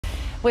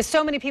With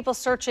so many people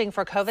searching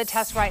for COVID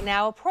tests right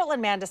now, a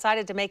Portland man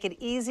decided to make it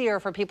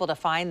easier for people to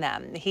find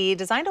them. He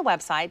designed a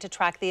website to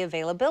track the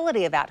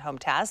availability of at-home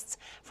tests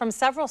from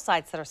several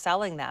sites that are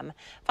selling them.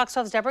 Fox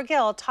 12's Deborah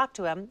Gill talked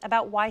to him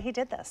about why he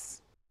did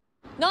this.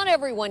 Not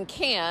everyone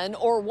can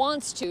or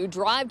wants to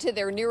drive to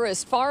their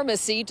nearest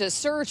pharmacy to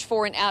search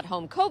for an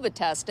at-home COVID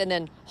test and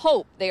then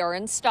hope they are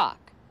in stock.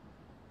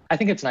 I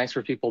think it's nice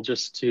for people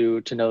just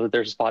to know that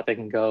there's a spot they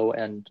can go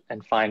and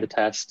find a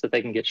test that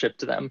they can get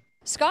shipped to them.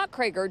 Scott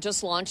Krager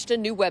just launched a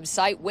new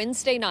website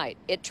Wednesday night.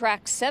 It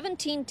tracks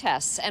 17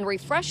 tests and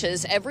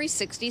refreshes every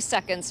 60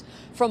 seconds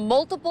from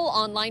multiple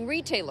online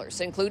retailers,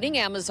 including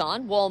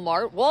Amazon,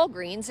 Walmart,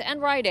 Walgreens,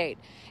 and Rite Aid.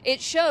 It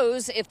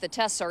shows if the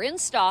tests are in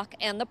stock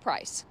and the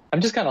price. I'm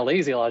just kind of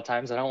lazy a lot of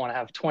times. I don't want to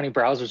have 20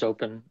 browsers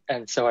open.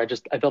 And so I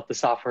built the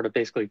software to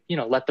basically,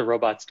 let the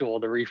robots do all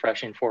the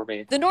refreshing for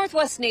me. The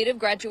Northwest native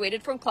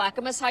graduated from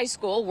Clackamas High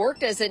School,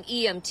 worked as an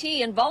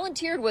EMT, and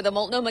volunteered with a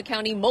Multnomah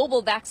County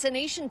mobile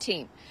vaccination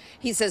team.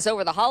 He says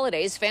over the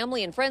holidays,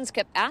 family and friends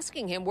kept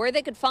asking him where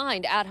they could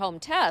find at-home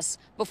tests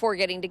before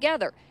getting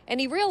together. And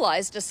he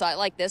realized a site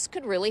like this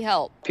could really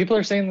help. People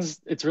are saying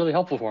it's really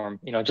helpful for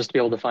them, just to be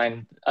able to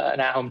find an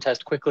at-home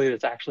test quickly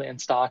that's actually in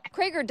stock.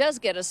 Krager does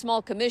get a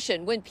small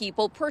commission when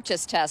people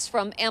purchase tests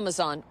from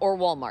Amazon or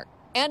Walmart.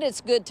 And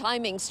it's good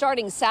timing.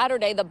 Starting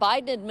Saturday, the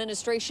Biden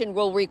administration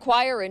will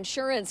require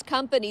insurance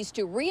companies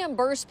to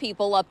reimburse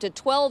people up to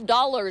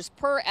 $12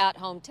 per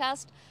at-home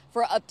test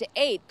for up to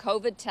 8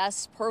 COVID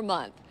tests per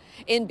month.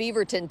 In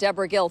Beaverton,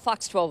 Deborah Gill,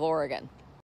 Fox 12 Oregon.